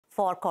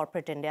for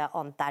corporate India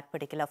on that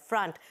particular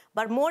front.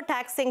 But more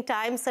taxing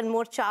times and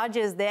more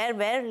charges there.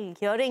 We're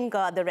hearing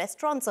the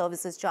restaurant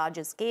services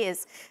charges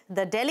case.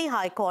 The Delhi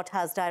High Court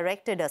has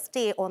directed a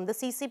stay on the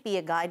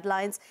CCPA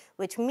guidelines,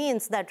 which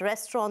means that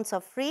restaurants are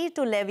free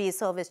to levy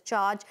service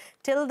charge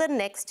till the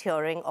next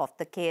hearing of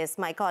the case.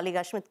 My colleague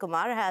Ashmit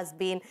Kumar has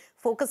been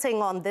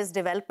focusing on this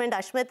development.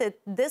 Ashmit,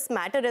 this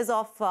matter is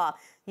of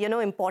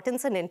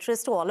importance and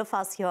interest to all of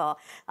us here.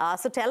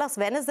 So tell us,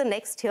 when is the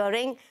next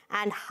hearing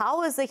and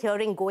how is the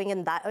hearing going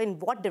in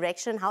what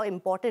direction? How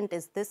important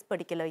is this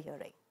particular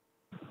hearing?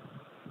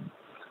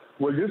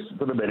 Well, just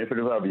for the benefit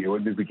of our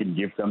viewers, if we can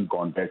give some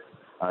context,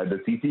 the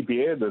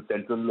CCPA, the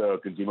Central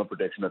Consumer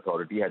Protection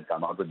Authority, had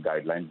come out with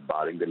guidelines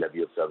barring the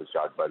levy of service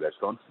charge by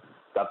restaurants.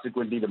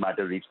 Subsequently, the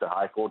matter reached the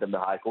High Court, and the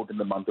High Court in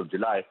the month of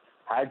July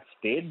had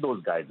stayed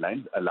those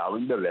guidelines,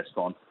 allowing the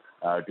restaurants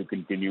to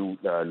continue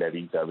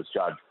levying service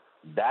charge.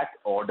 That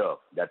order,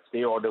 that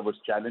stay order, was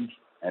challenged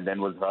and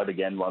then was heard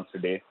again once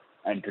today.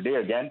 And today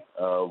again,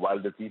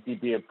 while the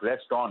CCPA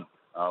pressed on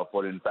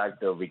for in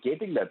fact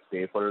vacating that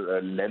stay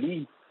for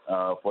levy,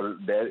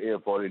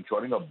 for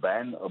ensuring a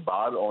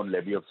bar on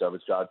levy of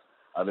service charge,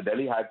 the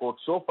Delhi High Court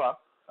so far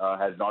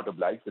has not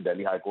obliged. The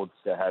Delhi High Court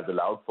has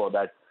allowed for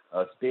that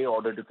stay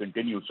order to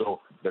continue.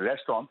 So the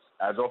restaurants,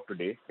 as of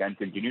today, can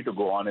continue to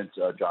go on and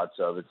charge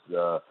service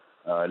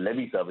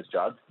levy service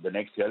charge. The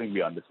next hearing,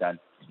 we understand,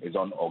 is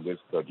on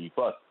August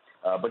 31st.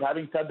 But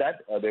having said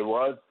that, there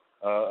was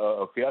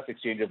a fierce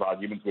exchange of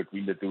arguments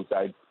between the two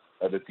sides.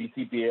 The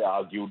CCPA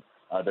argued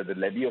that the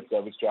levy of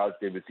service charge,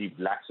 they received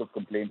lakhs of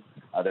complaints,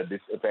 that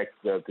this affects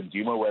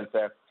consumer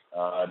welfare,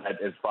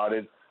 that as far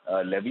as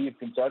levy is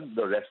concerned,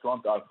 the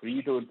restaurants are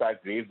free to, in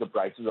fact, raise the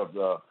prices of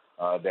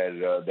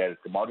their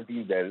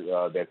commodities,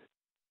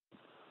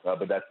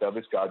 but that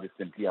service charge is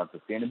simply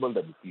unsustainable,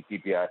 that the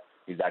CCPA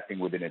is acting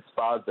within its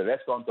powers. The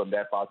restaurants on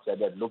their part said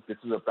that, look, this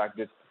is a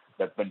practice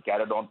that's been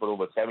carried on for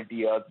over 70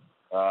 years,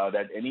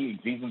 that any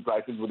increase in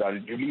prices would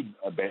unduly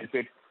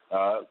benefit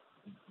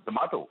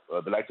Zomato,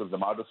 the likes of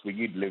Zomato,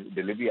 Swiggy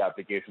delivery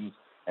applications,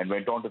 and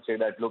went on to say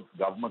that, look,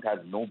 government has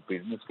no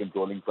business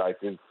controlling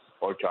prices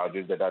or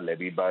charges that are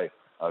levied by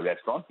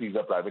restaurants. These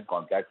are private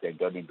contracts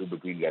entered into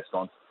between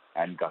restaurants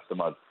and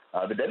customers.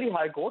 The Delhi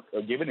High Court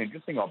gave an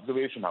interesting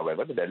observation,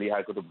 however. The Delhi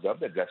High Court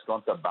observed that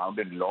restaurants are bound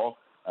in law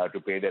to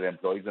pay their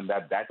employees, and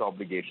that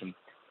obligation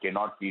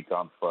cannot be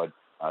transferred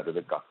to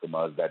the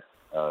customers,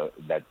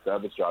 that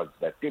service charge,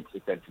 that tips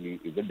essentially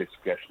is a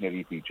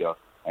discretionary feature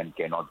and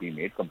cannot be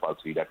made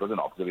compulsory. That was an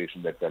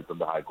observation that fell from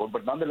the High Court.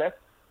 But nonetheless,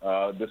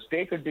 the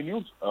stay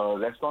continues.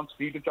 Restaurants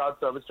free to charge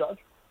service charge,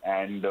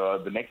 and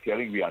the next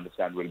hearing, we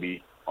understand, will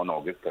be on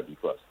August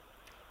 31st.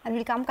 And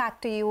we'll come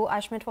back to you,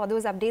 Ashmit, for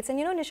those updates. And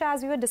Nisha,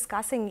 as we were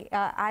discussing,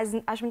 as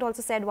Ashmit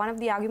also said, one of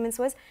the arguments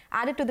was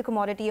add it to the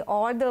commodity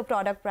or the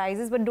product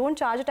prices, but don't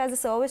charge it as a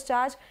service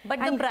charge. But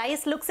the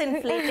price looks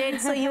inflated,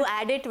 so you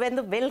add it when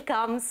the bill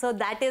comes. So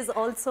that is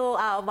also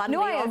one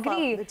way of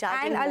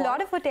charging. And a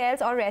lot of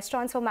hotels or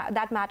restaurants, for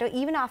that matter,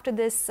 even after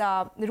this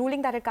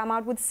ruling that had come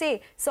out, would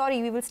say,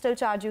 sorry, we will still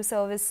charge you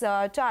service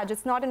charge.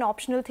 It's not an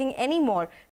optional thing anymore.